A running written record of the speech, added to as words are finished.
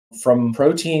from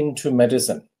protein to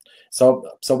medicine. So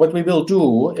what we will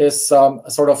do is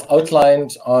sort of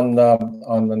outlined on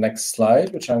the next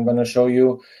slide, which I'm going to show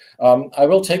you. I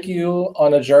will take you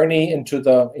on a journey into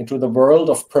the world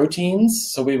of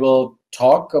proteins. So we will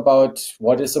talk about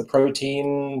what is a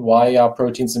protein, why are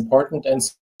proteins important, and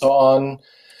so on.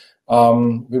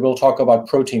 We will talk about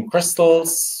protein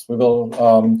crystals. We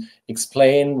will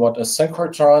explain what a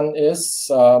synchrotron is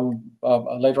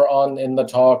later on in the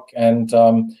talk, and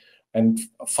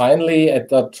finally,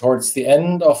 towards the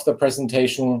end of the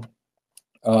presentation,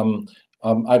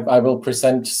 I will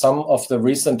present some of the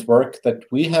recent work that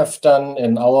we have done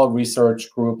in our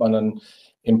research group on an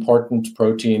important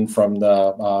protein from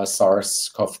the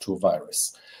SARS-CoV-2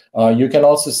 virus. You can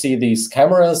also see these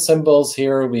camera symbols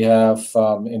here. We have,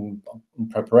 in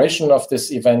preparation of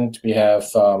this event, we have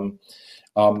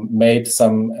made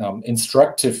some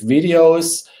instructive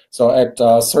videos. So at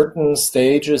certain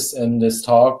stages in this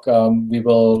talk, we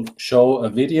will show a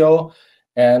video,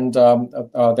 and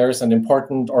there's an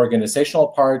important organizational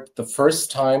part. The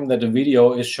first time that a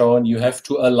video is shown, you have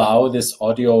to allow this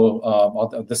audio,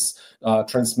 this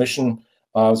transmission.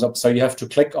 So you have to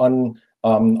click on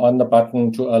the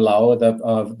button to allow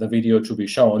the video to be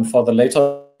shown. For the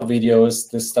later videos,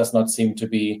 this does not seem to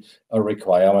be a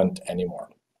requirement anymore.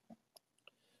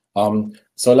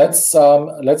 So let's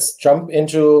jump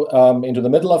into the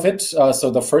middle of it.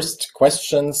 So the first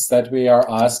questions that we are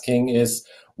asking is,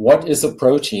 what is a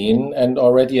protein? And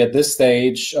already at this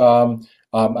stage,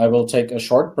 I will take a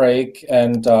short break,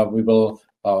 and we will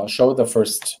show the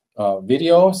first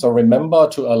video. So remember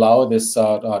to allow this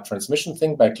transmission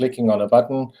thing by clicking on a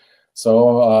button.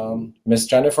 So Miss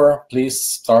Jennifer, please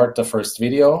start the first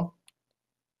video.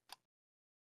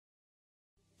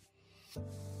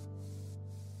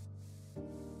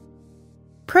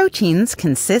 Proteins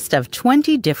consist of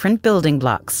 20 different building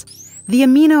blocks, the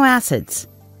amino acids.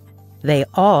 They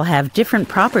all have different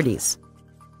properties.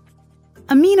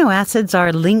 Amino acids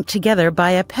are linked together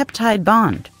by a peptide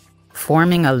bond,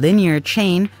 forming a linear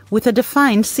chain with a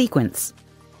defined sequence.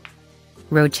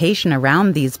 Rotation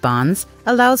around these bonds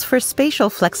allows for spatial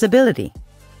flexibility.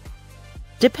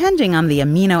 Depending on the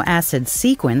amino acid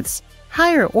sequence,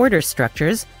 higher order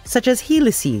structures such as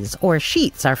helices or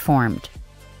sheets are formed.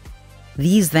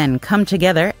 These then come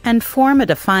together and form a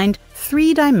defined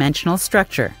three-dimensional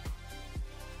structure.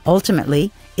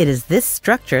 Ultimately, it is this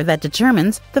structure that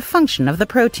determines the function of the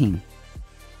protein.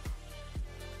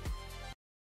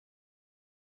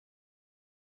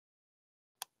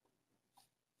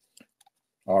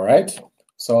 All right,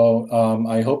 so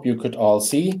I hope you could all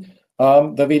see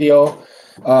the video.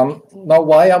 Now,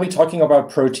 why are we talking about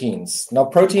proteins? Now,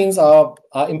 proteins are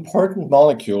important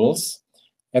molecules,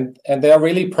 and they are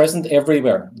really present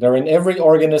everywhere. They're in every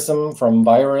organism, from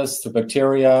virus to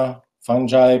bacteria,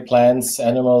 fungi, plants,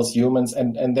 animals, humans,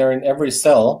 and they're in every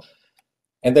cell.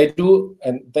 And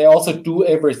they also do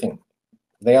everything.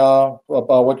 They are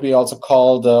what we also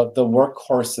call the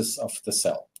workhorses of the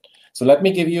cell. So let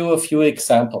me give you a few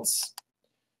examples.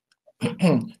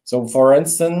 So for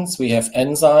instance, we have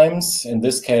enzymes. In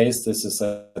this case, this is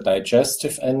a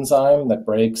digestive enzyme that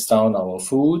breaks down our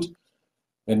food.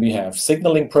 Then we have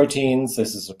signaling proteins.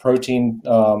 This is a protein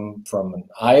from an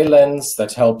eye lens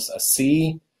that helps us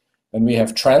see. Then we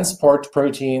have transport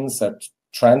proteins that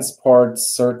transport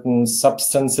certain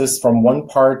substances from one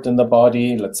part in the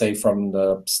body, let's say from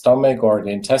the stomach or the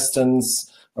intestines,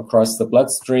 across the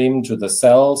bloodstream to the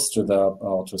cells,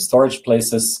 to storage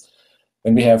places.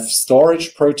 Then we have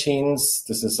storage proteins.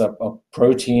 This is a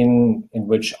protein in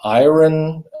which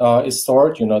iron is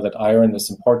stored. You know that iron is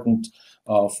important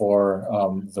for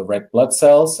the red blood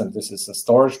cells, and this is a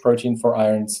storage protein for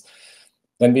irons.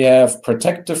 Then we have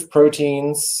protective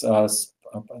proteins.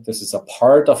 This is a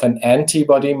part of an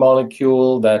antibody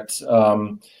molecule that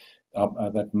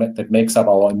makes up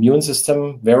our immune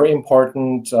system. Very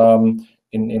important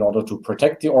in order to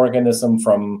protect the organism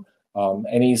from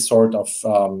any sort of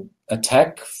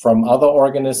attack from other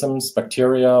organisms,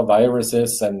 bacteria,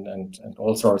 viruses, and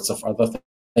all sorts of other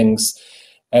things.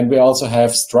 And we also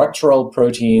have structural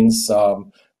proteins.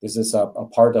 This is a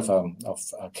part of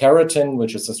keratin,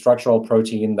 which is a structural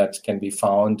protein that can be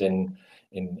found in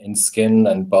skin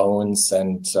and bones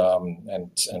and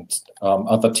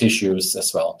other tissues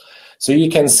as well. So you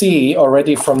can see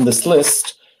already from this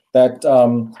list that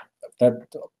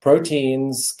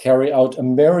proteins carry out a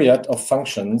myriad of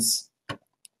functions.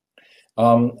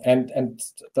 The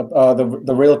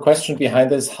real question behind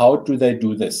this, how do they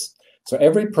do this? So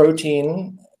every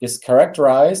protein is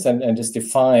characterized and is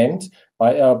defined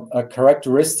by a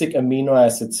characteristic amino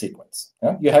acid sequence.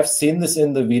 Yeah? You have seen this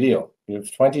in the video. You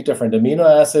have 20 different amino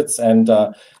acids, and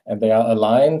they are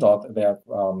aligned, or they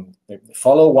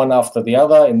follow one after the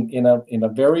other in a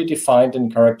very defined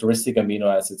and characteristic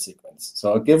amino acid sequence.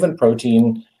 So a given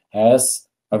protein has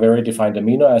a very defined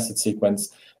amino acid sequence,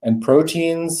 and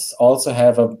proteins also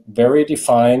have a very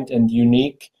defined and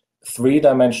unique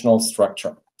three-dimensional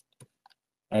structure.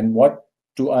 And what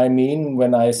do I mean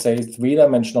when I say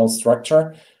three-dimensional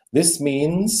structure? This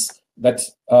means that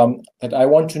that I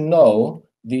want to know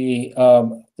the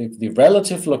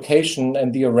relative location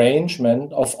and the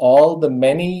arrangement of all the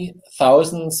many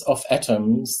thousands of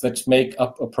atoms that make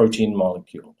up a protein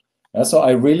molecule. So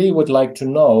I really would like to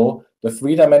know the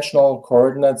three-dimensional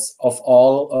coordinates of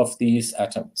all of these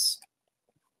atoms.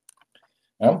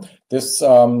 This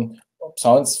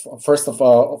sounds, first of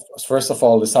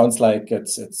all, this sounds like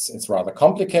it's rather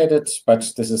complicated,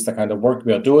 but this is the kind of work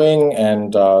we are doing,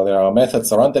 and there are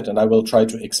methods around it, and I will try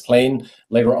to explain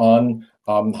later on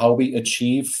how we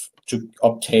achieve to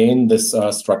obtain this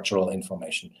structural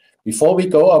information. Before we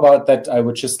go about that, I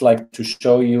would just like to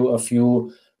show you a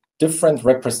few different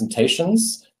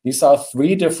representations. These are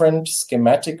three different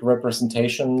schematic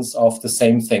representations of the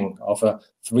same thing, of a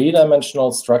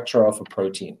three-dimensional structure of a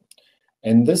protein.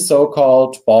 In this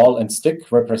so-called ball and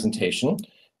stick representation,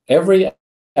 every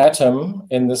atom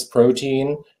in this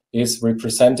protein is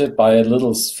represented by a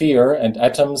little sphere, and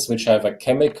atoms which have a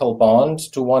chemical bond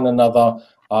to one another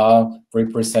are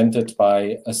represented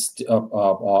by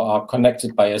or are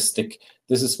connected by a stick.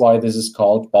 This is why this is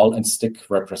called ball and stick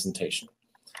representation.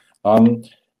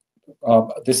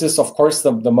 This is, of course,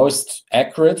 the most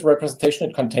accurate representation.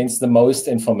 It contains the most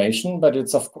information, but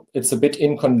it's a bit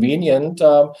inconvenient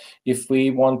if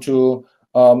we want to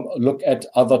look at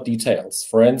other details.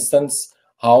 For instance,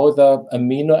 how the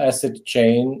amino acid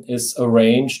chain is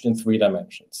arranged in 3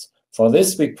 dimensions. For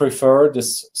this, we prefer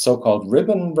this so-called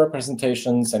ribbon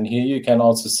representations, and here you can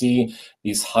also see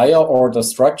these higher order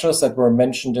structures that were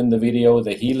mentioned in the video,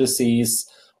 the helices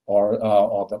or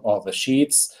the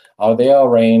sheets, how they are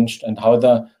arranged, and how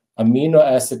the amino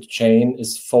acid chain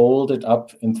is folded up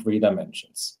in 3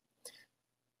 dimensions.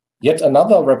 Yet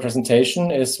another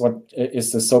representation is what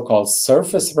is the so-called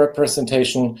surface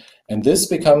representation, and this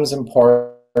becomes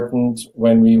important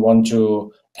when we want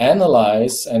to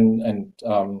analyze and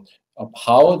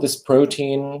how this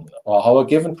protein or how a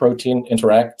given protein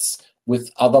interacts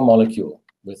with other molecule,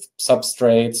 with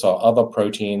substrates or other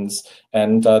proteins,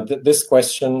 and this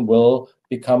question will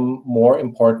become more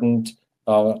important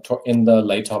in the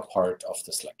later part of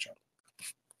this lecture.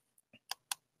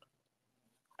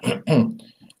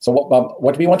 So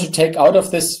what we want to take out of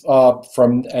this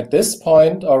from at this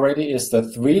point already is the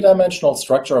 3-dimensional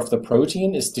structure of the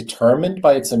protein is determined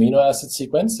by its amino acid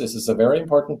sequence. This is a very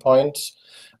important point.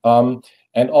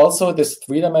 And also this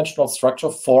 3-dimensional structure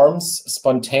forms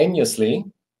spontaneously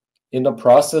in a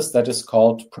process that is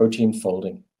called protein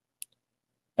folding.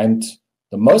 And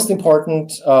the most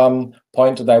important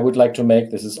point that I would like to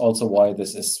make, this is also why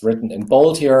this is written in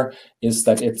bold here, is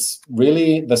that it's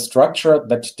really the structure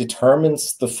that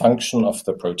determines the function of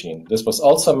the protein. This was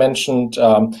also mentioned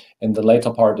in the later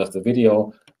part of the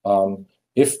video.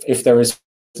 If there is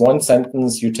one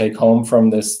sentence you take home from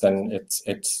this, then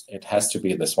it has to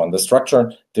be this one. The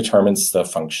structure determines the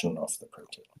function of the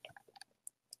protein.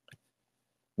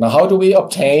 Now, how do we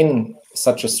obtain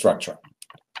such a structure?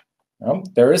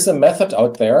 There is a method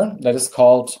out there that is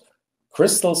called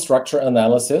crystal structure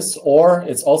analysis, or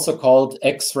it's also called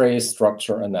X-ray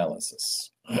structure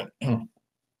analysis. And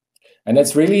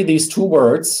it's really these two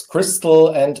words, crystal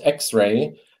and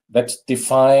X-ray, that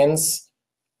defines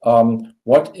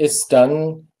what is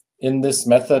done in this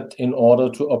method in order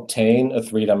to obtain a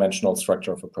 3-dimensional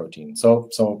structure of a protein.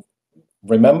 So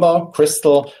remember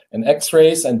crystal and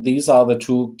X-rays, and these are the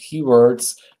two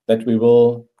keywords that we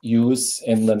will use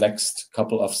in the next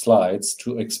couple of slides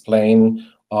to explain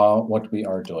what we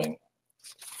are doing.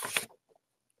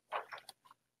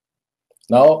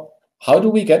 Now, how do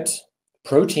we get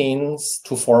proteins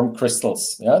to form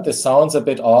crystals? Yeah, this sounds a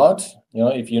bit odd. You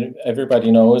know,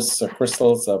 everybody knows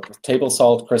crystals, table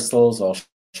salt crystals or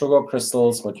sugar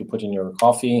crystals, what you put in your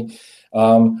coffee.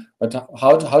 But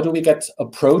how do we get a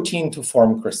protein to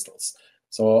form crystals?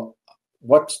 So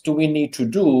what do we need to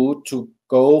do to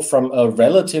go from a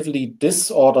relatively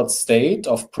disordered state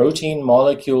of protein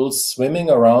molecules swimming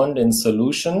around in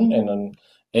solution in an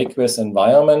aqueous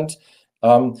environment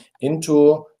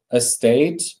into a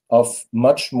state of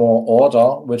much more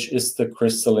order, which is the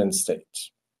crystalline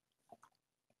state?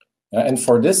 And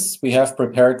for this, we have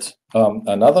prepared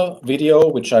another video,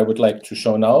 which I would like to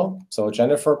show now. So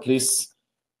Jennifer, please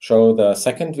show the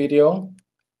second video.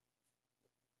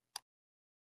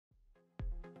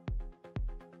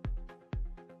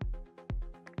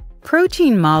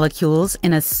 Protein molecules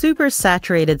in a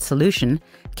supersaturated solution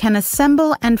can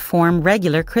assemble and form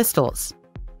regular crystals.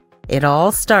 It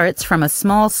all starts from a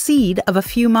small seed of a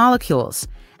few molecules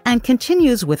and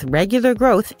continues with regular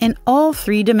growth in all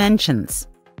 3 dimensions.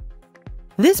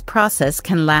 This process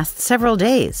can last several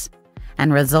days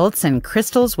and results in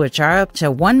crystals which are up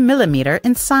to 1 millimeter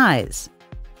in size.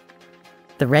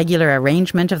 The regular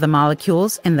arrangement of the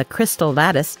molecules in the crystal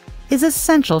lattice is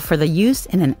essential for the use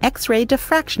in an X-ray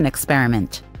diffraction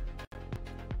experiment.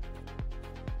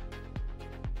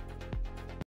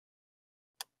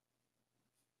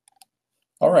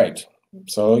 All right,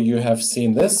 so you have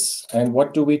seen this, and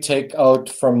what do we take out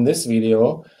from this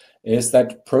video is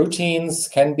that proteins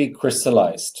can be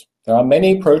crystallized. There are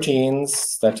many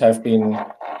proteins that have been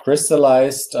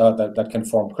crystallized, that can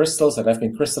form crystals, that have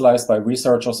been crystallized by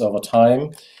researchers over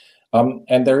time.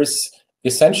 And there is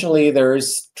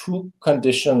 2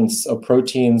 conditions a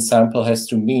protein sample has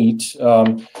to meet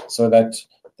so that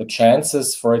the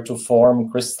chances for it to form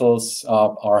crystals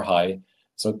are high.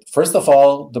 So first of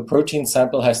all, the protein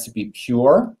sample has to be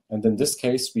pure. And in this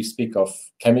case, we speak of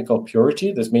chemical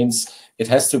purity. This means it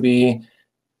has to be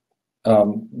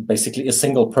basically a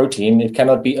single protein. It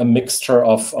cannot be a mixture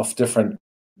of different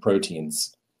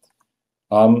proteins.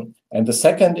 And the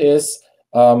second is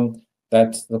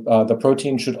that the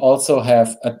protein should also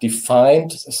have a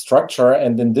defined structure.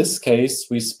 And in this case,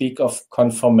 we speak of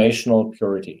conformational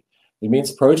purity. It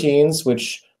means proteins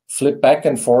which flip back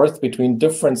and forth between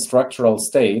different structural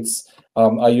states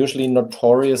are usually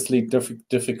notoriously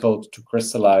difficult to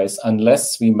crystallize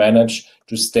unless we manage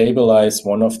to stabilize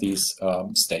one of these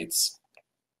states.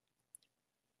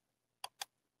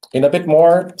 In a bit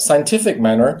more scientific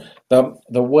manner,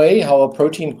 the way how a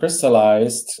protein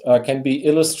crystallized can be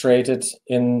illustrated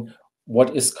in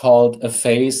what is called a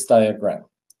phase diagram.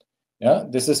 Yeah,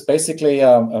 this is basically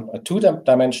a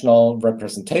 2-dimensional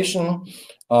representation.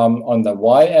 On the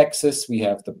y-axis, we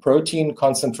have the protein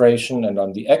concentration, and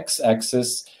on the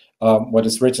x-axis, what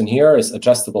is written here is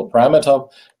adjustable parameter.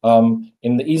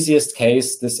 In the easiest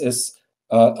case, this is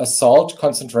a salt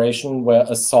concentration, where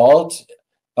a salt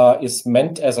is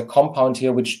meant as a compound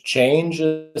here which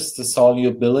changes the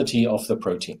solubility of the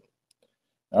protein.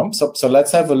 So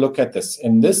let's have a look at this.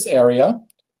 In this area,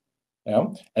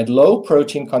 at low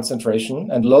protein concentration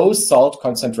and low salt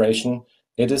concentration,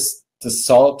 it is the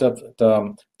salt,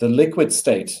 the liquid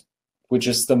state, which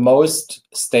is the most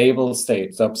stable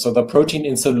state. So the protein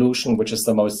in solution, which is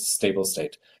the most stable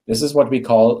state. This is what we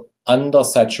call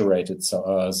undersaturated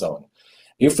zone.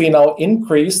 If we now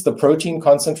increase the protein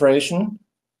concentration,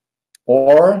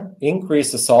 or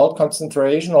increase the salt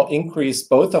concentration, or increase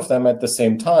both of them at the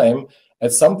same time,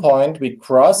 at some point we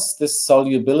cross this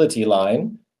solubility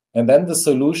line, and then the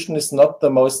solution is not the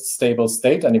most stable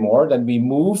state anymore. Then we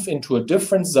move into a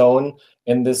different zone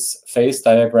in this phase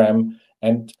diagram,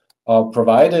 and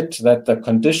provided that the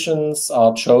conditions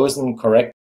are chosen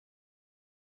correctly,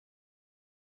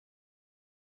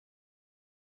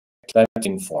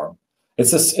 in form.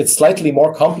 It's slightly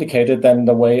more complicated than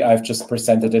the way I've just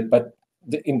presented it, but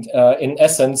in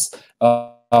essence,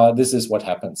 this is what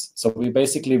happens. So we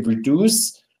basically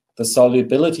reduce the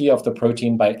solubility of the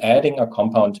protein by adding a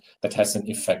compound that has an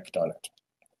effect on it.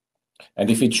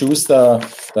 And if we choose the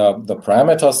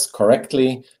parameters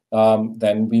correctly,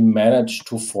 then we manage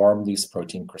to form these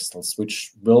protein crystals,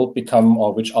 which will become,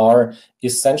 or which are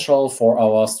essential for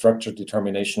our structure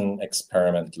determination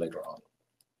experiment later on.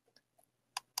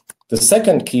 The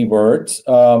second keyword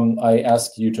I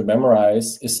ask you to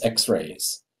memorize is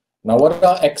X-rays. Now, what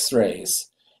are X-rays?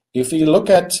 If we look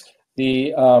at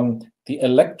the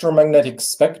electromagnetic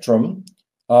spectrum,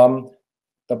 the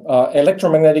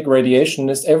electromagnetic radiation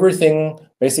is everything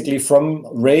basically from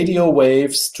radio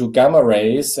waves to gamma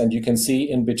rays, and you can see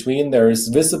in between there is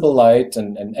visible light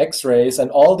and X-rays,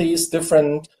 and all these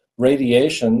different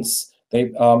radiations,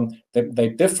 they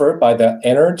differ by their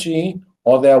energy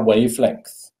or their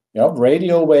wavelength.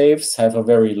 Radio waves have a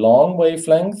very long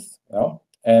wavelength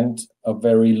and a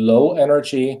very low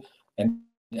energy, and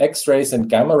X-rays and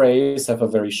gamma rays have a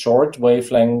very short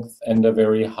wavelength and a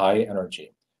very high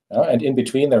energy. And in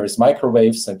between there is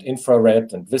microwaves and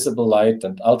infrared and visible light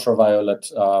and ultraviolet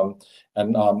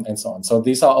and so on. So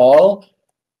these are all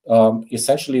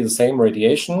essentially the same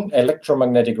radiation,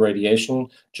 electromagnetic radiation,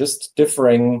 just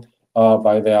differing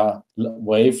by their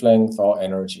wavelength or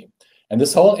energy. And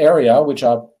this whole area, which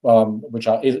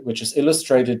is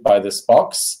illustrated by this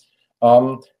box,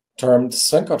 termed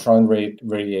synchrotron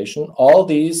radiation, all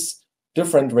these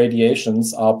different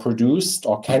radiations are produced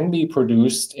or can be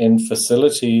produced in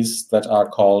facilities that are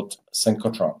called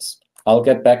synchrotrons. I'll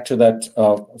get back to that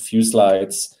a few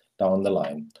slides down the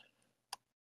line.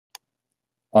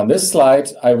 On this slide,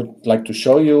 I would like to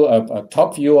show you a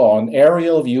top view or an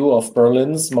aerial view of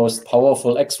Berlin's most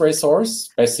powerful X-ray source,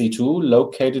 Bessie 2,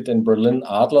 located in Berlin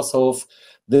Adlershof.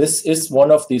 This is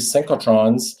one of these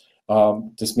synchrotrons.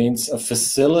 This means a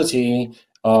facility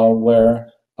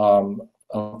where a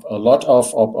lot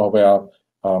of where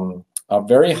a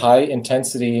very high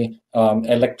intensity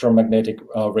electromagnetic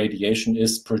radiation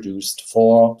is produced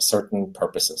for certain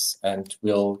purposes, and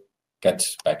we'll get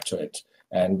back to it.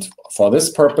 And for this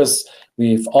purpose,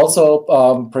 we've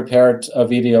also prepared a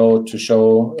video to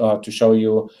show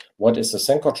you what is a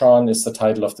synchrotron is the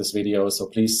title of this video. So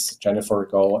please, Jennifer,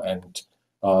 go and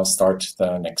start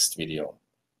the next video.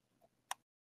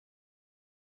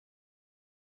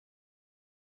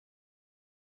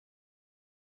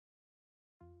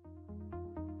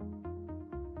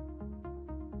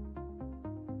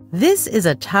 This is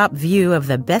a top view of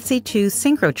the Bessie 2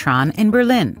 synchrotron in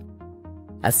Berlin.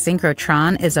 A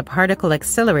synchrotron is a particle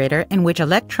accelerator in which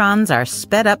electrons are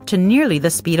sped up to nearly the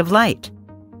speed of light.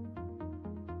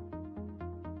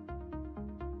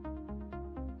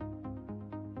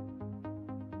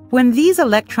 When these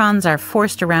electrons are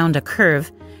forced around a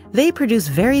curve, they produce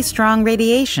very strong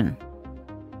radiation.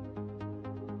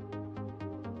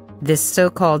 This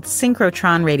so-called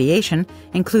synchrotron radiation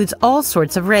includes all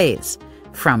sorts of rays,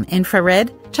 from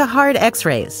infrared to hard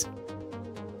X-rays.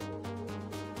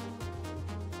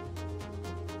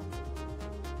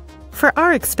 For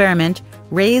our experiment,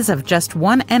 rays of just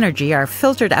one energy are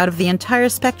filtered out of the entire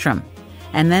spectrum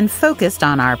and then focused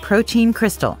on our protein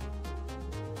crystal.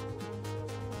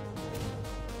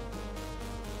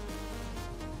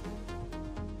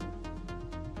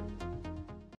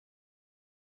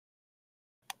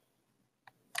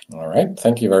 All right,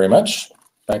 thank you very much.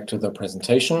 Back to the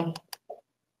presentation.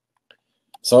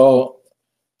 So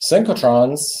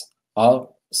synchrotrons are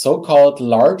so-called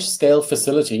large-scale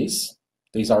facilities.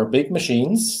 These are big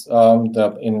machines.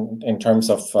 In terms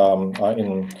of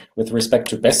with respect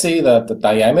to Bessie, the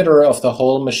diameter of the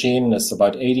whole machine is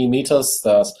about 80 meters.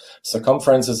 The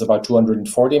circumference is about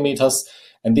 240 meters.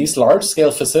 And these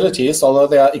large-scale facilities, although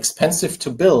they are expensive to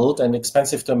build and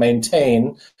expensive to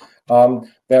maintain,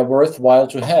 they're worthwhile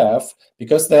to have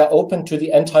because they're open to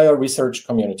the entire research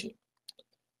community.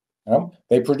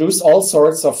 They produce all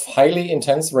sorts of highly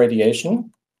intense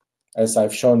radiation, as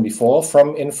I've shown before,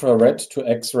 from infrared to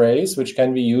X-rays, which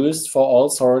can be used for all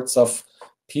sorts of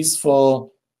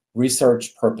peaceful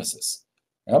research purposes.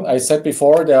 I said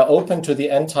before, they're open to the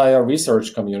entire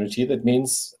research community. That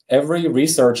means every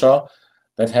researcher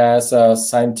that has a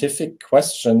scientific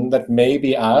question that may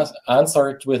be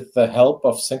answered with the help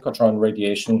of synchrotron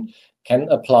radiation can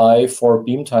apply for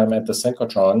beam time at the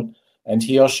synchrotron, and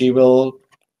he or she will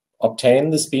obtain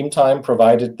this beam time,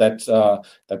 provided that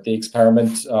that the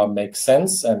experiment makes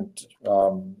sense and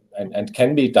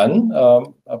can be done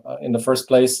in the first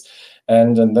place,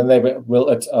 and then they will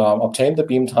obtain the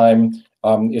beam time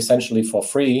essentially for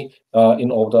free in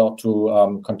order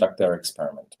to conduct their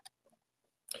experiment.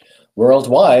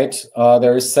 Worldwide,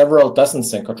 there is several dozen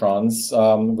synchrotrons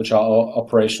which are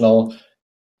operational.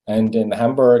 And in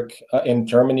Hamburg, in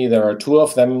Germany, there are two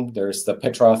of them. There's the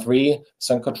Petra 3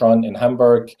 synchrotron in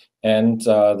Hamburg and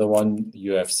the one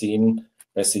you have seen,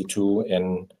 Bessie 2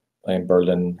 in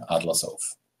Berlin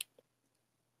Adlershof.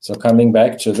 So coming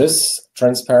back to this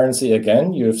transparency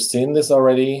again, you've seen this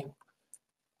already.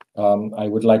 I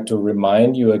would like to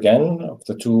remind you again of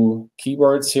the two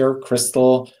keywords here,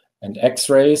 crystal and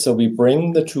X-ray. So we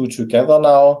bring the two together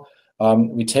now.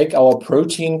 We take our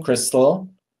protein crystal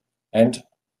and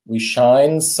we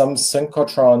shine some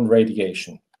synchrotron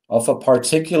radiation of a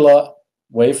particular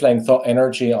wavelength or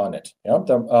energy on it.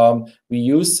 We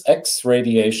use X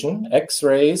radiation,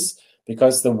 X-rays,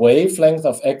 because the wavelength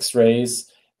of X-rays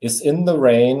is in the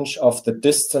range of the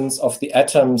distance of the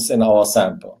atoms in our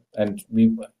sample. And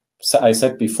I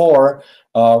said before,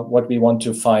 what we want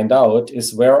to find out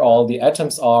is where all the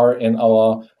atoms are in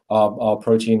our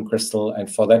protein crystal.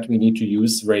 And for that, we need to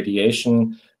use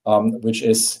radiation, which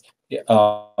is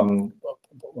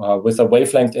with a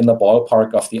wavelength in the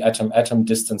ballpark of the atom-atom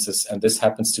distances, and this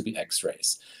happens to be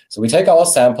X-rays. So we take our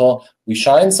sample, we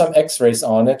shine some X-rays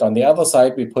on it. On the other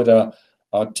side, we put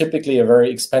typically a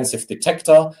very expensive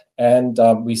detector, and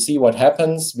we see what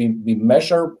happens. We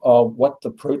measure what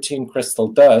the protein crystal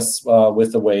does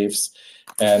with the waves,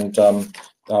 and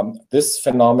this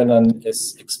phenomenon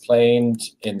is explained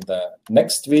in the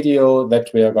next video that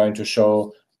we are going to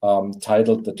show,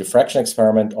 titled The Diffraction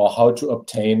Experiment, or How to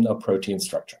Obtain a Protein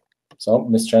Structure. So,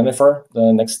 Ms. Jennifer,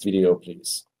 the next video,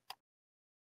 please.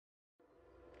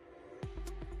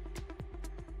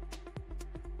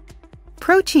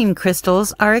 Protein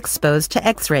crystals are exposed to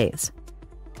X-rays.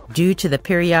 Due to the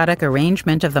periodic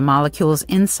arrangement of the molecules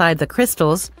inside the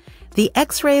crystals, the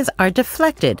X-rays are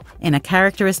deflected in a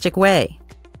characteristic way.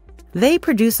 They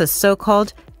produce a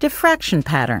so-called diffraction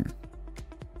pattern.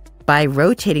 By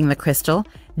rotating the crystal,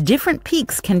 different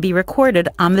peaks can be recorded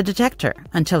on the detector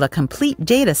until a complete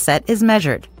data set is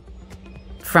measured.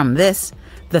 From this,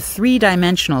 the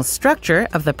three-dimensional structure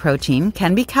of the protein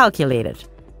can be calculated.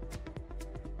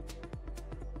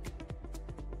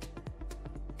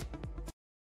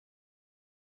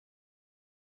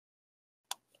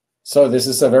 So this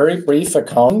is a very brief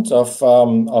account of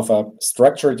a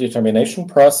structure determination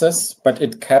process, but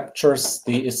it captures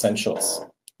the essentials.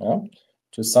 Yeah?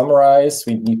 To summarize,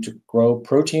 we need to grow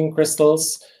protein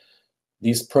crystals.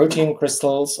 These protein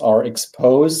crystals are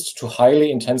exposed to highly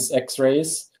intense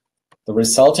X-rays. The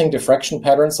resulting diffraction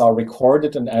patterns are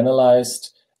recorded and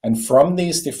analyzed, and from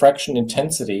these diffraction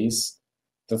intensities,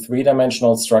 the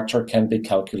three-dimensional structure can be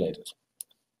calculated.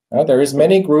 There is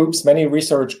many groups, many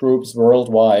research groups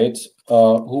worldwide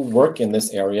who work in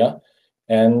this area.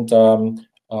 And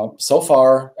so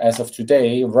far, as of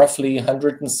today, roughly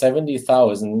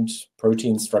 170,000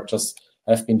 protein structures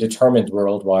have been determined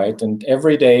worldwide. And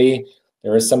every day,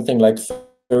 there is something like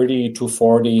 30 to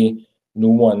 40 new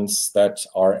ones that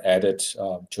are added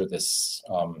to this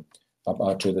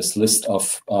list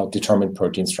of determined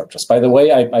protein structures. By the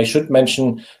way, I should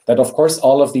mention that, of course,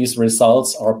 all of these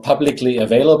results are publicly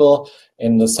available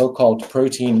in the so-called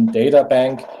protein data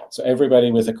bank. So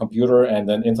everybody with a computer and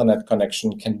an internet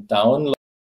connection can download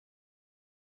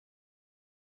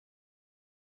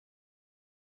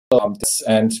this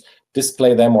and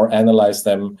display them or analyze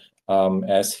them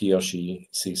as he or she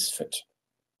sees fit.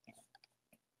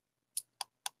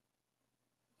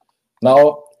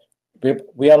 Now,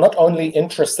 we are not only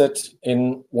interested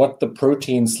in what the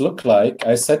proteins look like.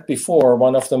 I said before,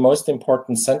 one of the most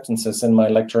important sentences in my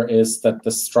lecture is that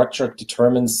the structure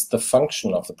determines the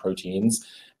function of the proteins.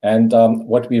 And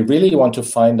what we really want to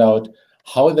find out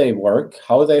how they work,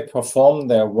 how they perform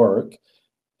their work,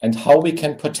 and how we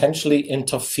can potentially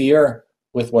interfere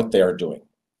with what they are doing.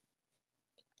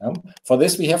 For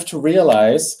this, we have to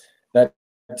realize that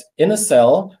in a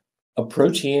cell, a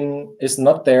protein is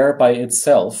not there by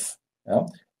itself.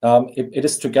 It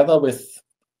is together with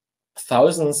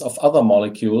thousands of other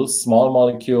molecules, small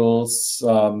molecules,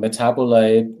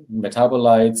 metabolites,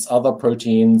 other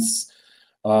proteins,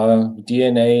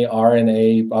 DNA,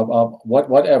 RNA,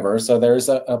 whatever. So there is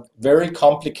a very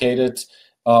complicated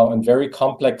and very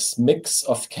complex mix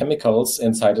of chemicals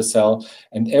inside a cell,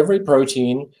 and every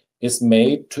protein is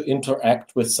made to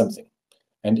interact with something.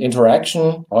 And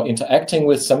interaction or interacting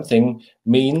with something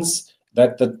means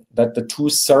that the two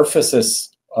surfaces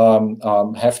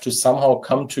have to somehow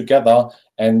come together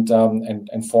and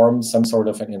form some sort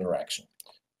of an interaction,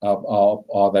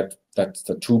 or that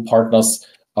the two partners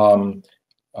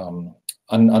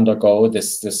undergo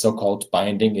this so-called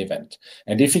binding event.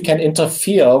 And if we can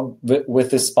interfere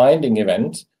with this binding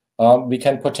event, we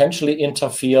can potentially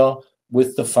interfere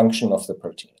with the function of the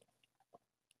protein.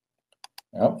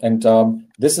 And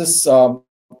this is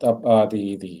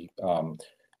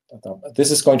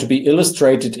this is going to be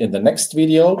illustrated in the next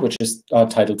video, which is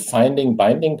titled Finding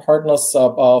Binding Partners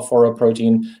for a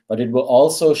Protein, but it will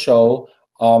also show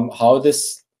how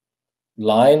this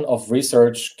line of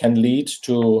research can lead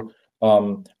to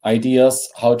ideas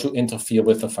how to interfere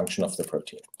with the function of the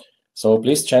protein. So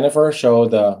please, Jennifer, show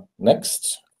the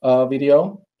next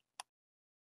video.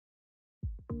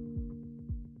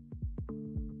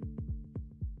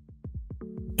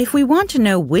 If we want to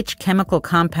know which chemical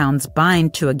compounds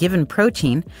bind to a given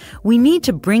protein, we need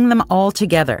to bring them all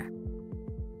together.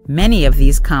 Many of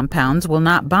these compounds will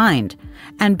not bind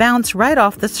and bounce right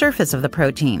off the surface of the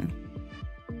protein.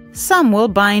 Some will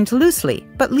bind loosely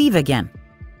but leave again.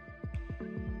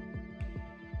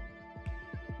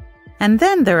 And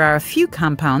then there are a few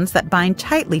compounds that bind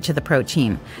tightly to the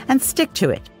protein and stick to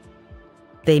it.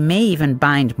 They may even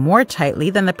bind more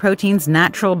tightly than the protein's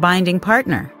natural binding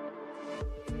partner.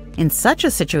 In such a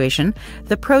situation,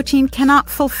 the protein cannot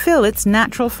fulfill its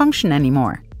natural function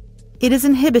anymore. It is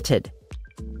inhibited.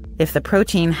 If the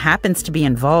protein happens to be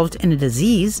involved in a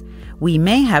disease, we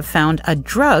may have found a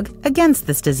drug against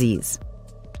this disease.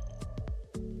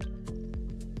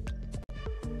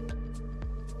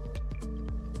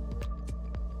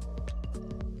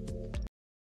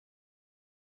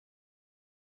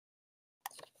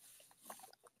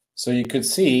 So you could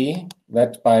see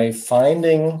that by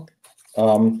finding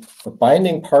the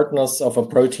binding partners of a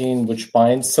protein which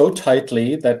bind so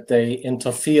tightly that they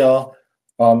interfere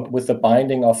with the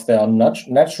binding of their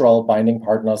natural binding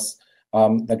partners,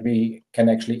 that we can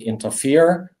actually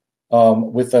interfere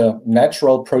with a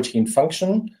natural protein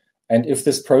function. And if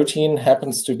this protein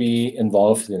happens to be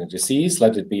involved in a disease,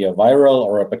 let it be a viral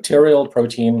or a bacterial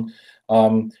protein,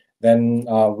 then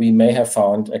we may have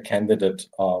found a candidate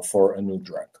for a new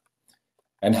drug.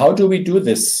 And how do we do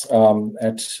this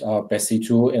at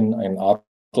BESI2 in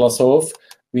Adlershof?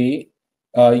 We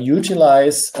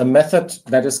utilize a method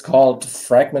that is called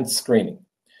fragment screening.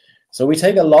 So we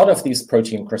take a lot of these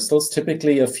protein crystals,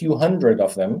 typically a few hundred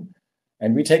of them,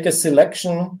 and we take a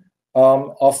selection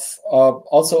of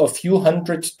also a few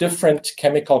hundred different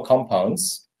chemical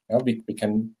compounds. We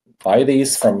can buy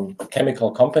these from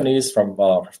chemical companies, from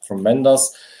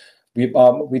vendors.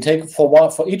 We take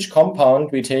for each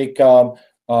compound, we take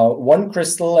one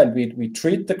crystal, and we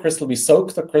treat the crystal, we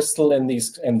soak the crystal in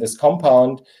this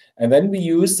compound, and then we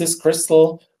use this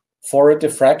crystal for a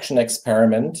diffraction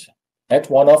experiment at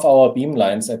one of our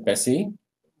beamlines at BESI.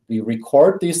 We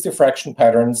record these diffraction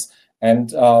patterns,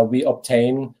 and we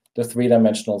obtain the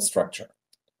three-dimensional structure.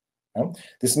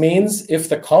 This means if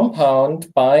the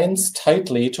compound binds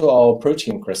tightly to our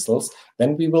protein crystals,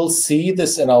 then we will see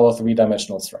this in our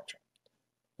three-dimensional structure.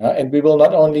 And we will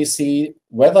not only see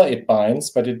whether it binds,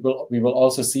 but we will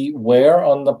also see where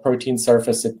on the protein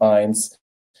surface it binds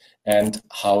and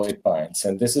how it binds.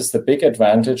 And this is the big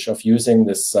advantage of using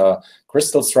this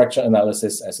crystal structure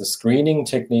analysis as a screening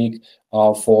technique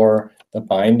for the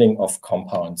binding of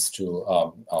compounds to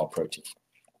our protein.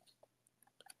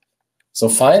 So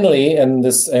finally, in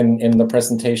the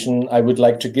presentation, I would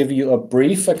like to give you a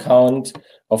brief account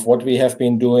of what we have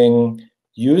been doing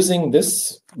using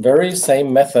this very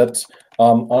same method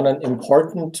on an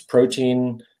important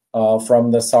protein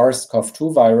from the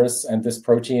SARS-CoV-2 virus, and this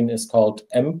protein is called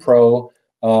MPRO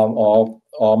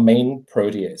or main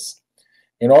protease.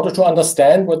 In order to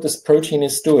understand what this protein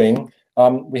is doing,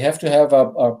 we have to have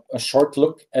a short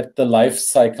look at the life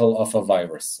cycle of a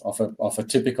virus, of a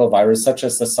typical virus, such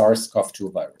as the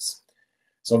SARS-CoV-2 virus.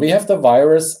 So we have the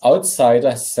virus outside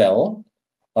a cell,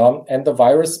 and the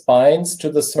virus binds to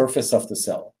the surface of the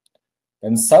cell.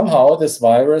 And somehow this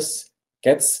virus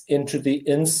gets into the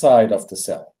inside of the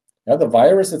cell. Now, the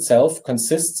virus itself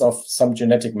consists of some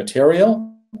genetic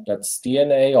material, that's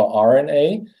DNA or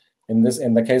RNA. In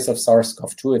the case of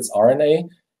SARS-CoV-2, it's RNA,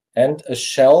 and a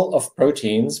shell of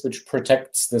proteins which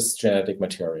protects this genetic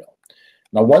material.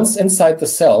 Now, once inside the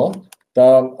cell,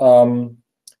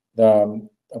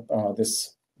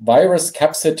 this virus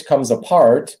capsid comes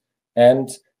apart, and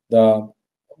the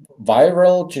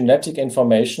viral genetic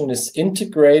information is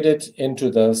integrated into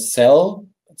the cell.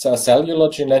 It's a cellular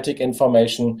genetic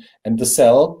information, and the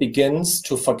cell begins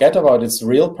to forget about its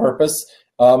real purpose,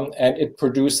 and it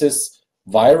produces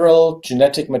viral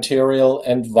genetic material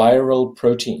and viral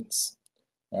proteins.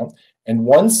 And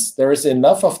once there is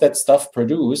enough of that stuff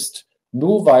produced,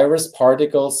 new virus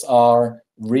particles are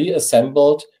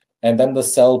reassembled, and then the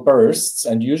cell bursts,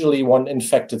 and usually one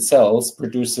infected cell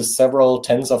produces several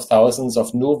tens of thousands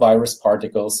of new virus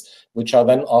particles, which are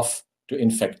then off to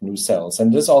infect new cells.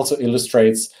 And this also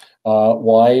illustrates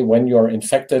why, when you're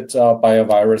infected by a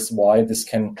virus, why this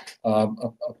can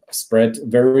spread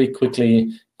very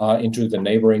quickly into the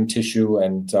neighboring tissue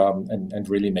and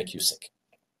really make you sick.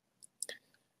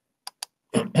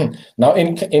 Now,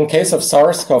 in case of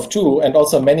SARS-CoV-2 and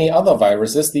also many other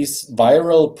viruses, these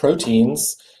viral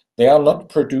proteins, they are not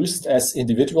produced as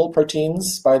individual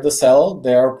proteins by the cell.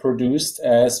 They are produced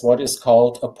as what is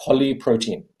called a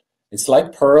polyprotein. It's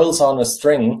like pearls on a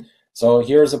string. So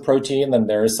here's a protein, and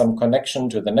there is some connection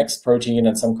to the next protein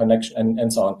and some connection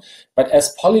and so on. But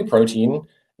as polyprotein,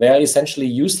 they are essentially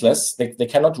useless. They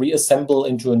cannot reassemble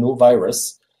into a new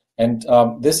virus. And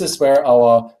this is where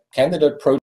our candidate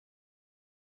protein,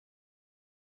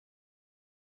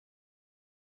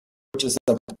 which is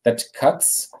that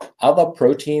cuts other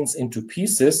proteins into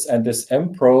pieces, and this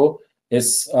MPRO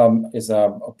is a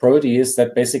protease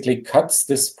that basically cuts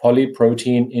this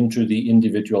polyprotein into the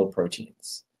individual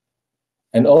proteins.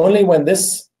 And only when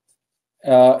this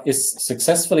is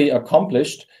successfully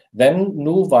accomplished, then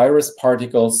new virus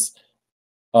particles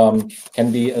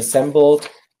can be assembled,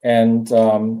 and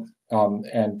the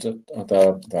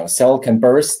cell can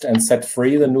burst and set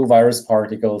free the new virus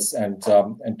particles, and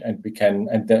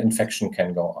the infection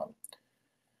can go on.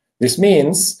 This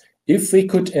means if we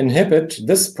could inhibit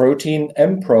this protein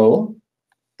MPRO,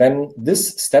 then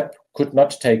this step could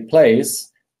not take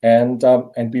place, and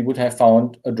we would have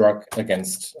found a drug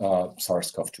against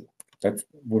SARS-CoV-2 that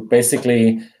would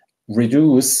basically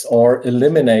reduce or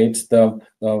eliminate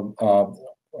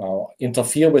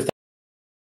interfere with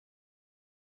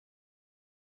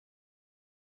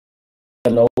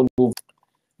the low move.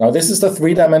 Now, this is the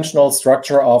three-dimensional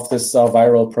structure of this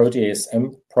viral protease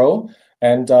MPRO,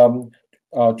 and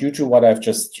due to what I've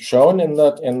just shown in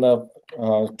the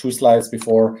 2 slides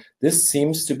before, this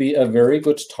seems to be a very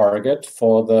good target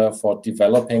for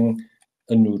developing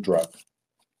a new drug.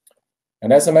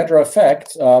 And as a matter of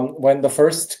fact, when the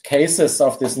first cases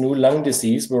of this new lung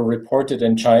disease were reported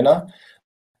in China,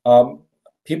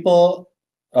 people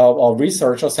or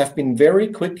researchers have been very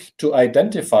quick to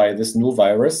identify this new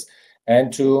virus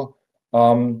and to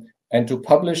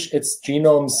publish its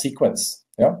genome sequence.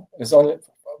 Yeah, it's only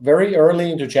very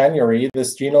early into January.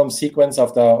 This genome sequence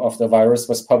of the virus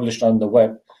was published on the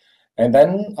web, and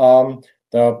then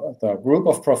the group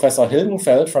of Professor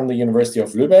Hilgenfeld from the University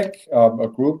of Lübeck, a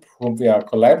group whom we are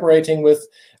collaborating with,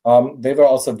 they were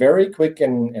also very quick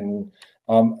in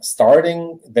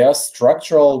starting their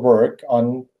structural work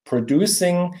on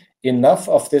producing enough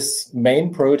of this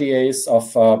main protease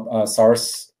of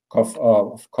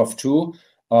SARS-CoV-2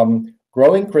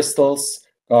 growing crystals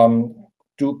to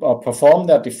perform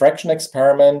that diffraction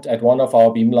experiment at one of our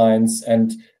beamlines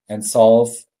and solve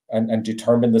and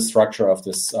determine the structure of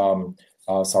this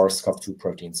SARS-CoV-2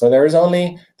 protein. So there's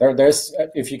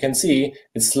if you can see,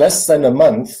 it's less than a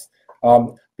month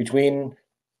between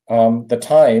the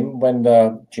time when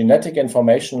the genetic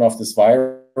information of this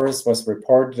virus was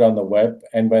reported on the web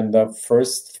and when the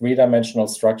first three-dimensional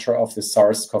structure of the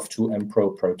SARS-CoV-2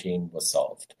 MPRO protein was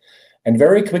solved. And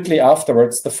very quickly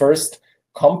afterwards, the first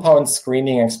compound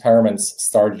screening experiments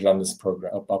started on this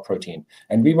protein.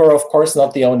 And we were, of course,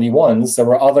 not the only ones. There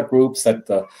were other groups at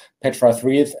the Petra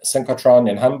 3 synchrotron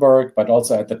in Hamburg, but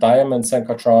also at the Diamond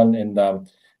synchrotron in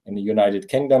the United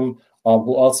Kingdom,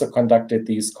 who also conducted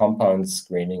these compound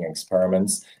screening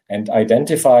experiments and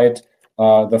identified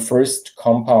the first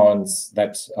compounds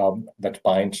that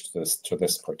bind to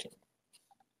this protein.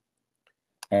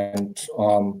 And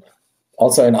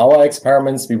also in our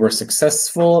experiments, we were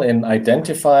successful in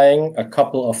identifying a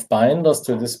couple of binders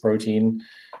to this protein.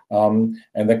 And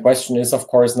the question is, of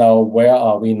course, now, where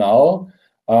are we now?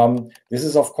 This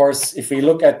is, of course, if we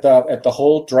look at the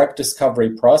whole drug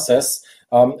discovery process,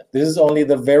 this is only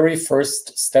the very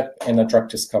first step in a drug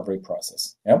discovery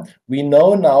process. Yeah? We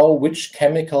know now which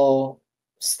chemical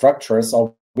structures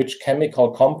or which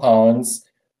chemical compounds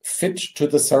fit to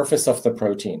the surface of the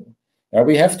protein.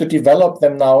 We have to develop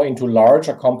them now into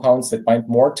larger compounds that bind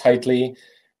more tightly.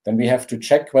 Then we have to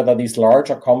check whether these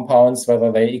larger compounds,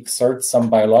 whether they exert some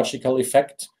biological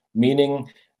effect, meaning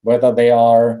whether they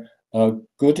are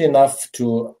good enough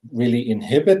to really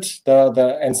inhibit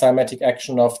the enzymatic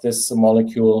action of this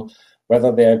molecule,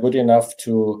 whether they are good enough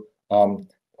to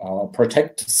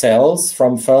protect cells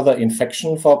from further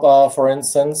infection, for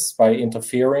instance, by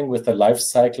interfering with the life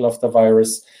cycle of the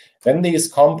virus. Then these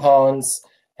compounds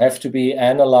have to be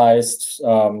analyzed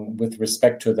with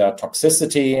respect to their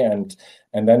toxicity,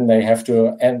 and then they have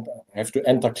to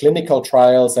enter clinical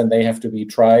trials, and they have to be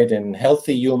tried in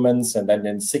healthy humans and then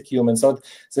in sick humans. So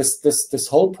this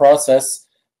whole process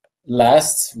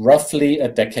lasts roughly a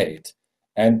decade.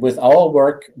 And with our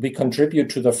work, we contribute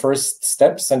to the first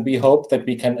steps, and we hope that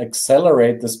we can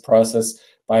accelerate this process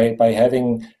by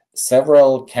having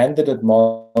several candidate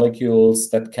molecules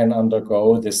that can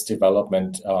undergo this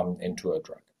development into a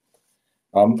drug.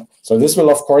 So this will,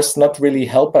 of course, not really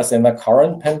help us in the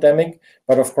current pandemic,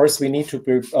 but of course we need to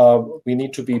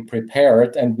be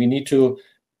prepared, and we need to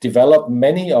develop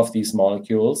many of these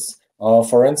molecules.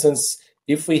 For instance,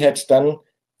 if we had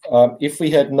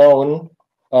known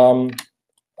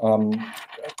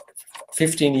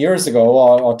 15 years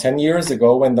ago or 10 years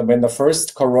ago when the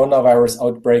first coronavirus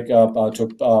outbreak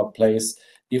took place,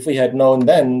 if we had known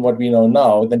then what we know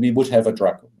now, then we would have a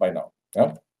drug by now.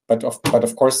 Yeah? But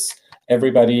of course,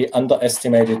 everybody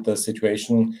underestimated the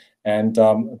situation, and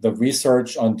the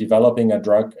research on developing a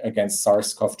drug against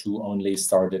SARS-CoV-2 only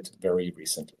started very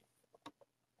recently.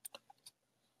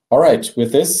 All right,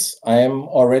 with this, I am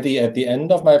already at the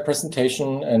end of my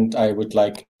presentation, and I would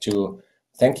like to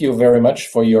thank you very much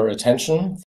for your attention.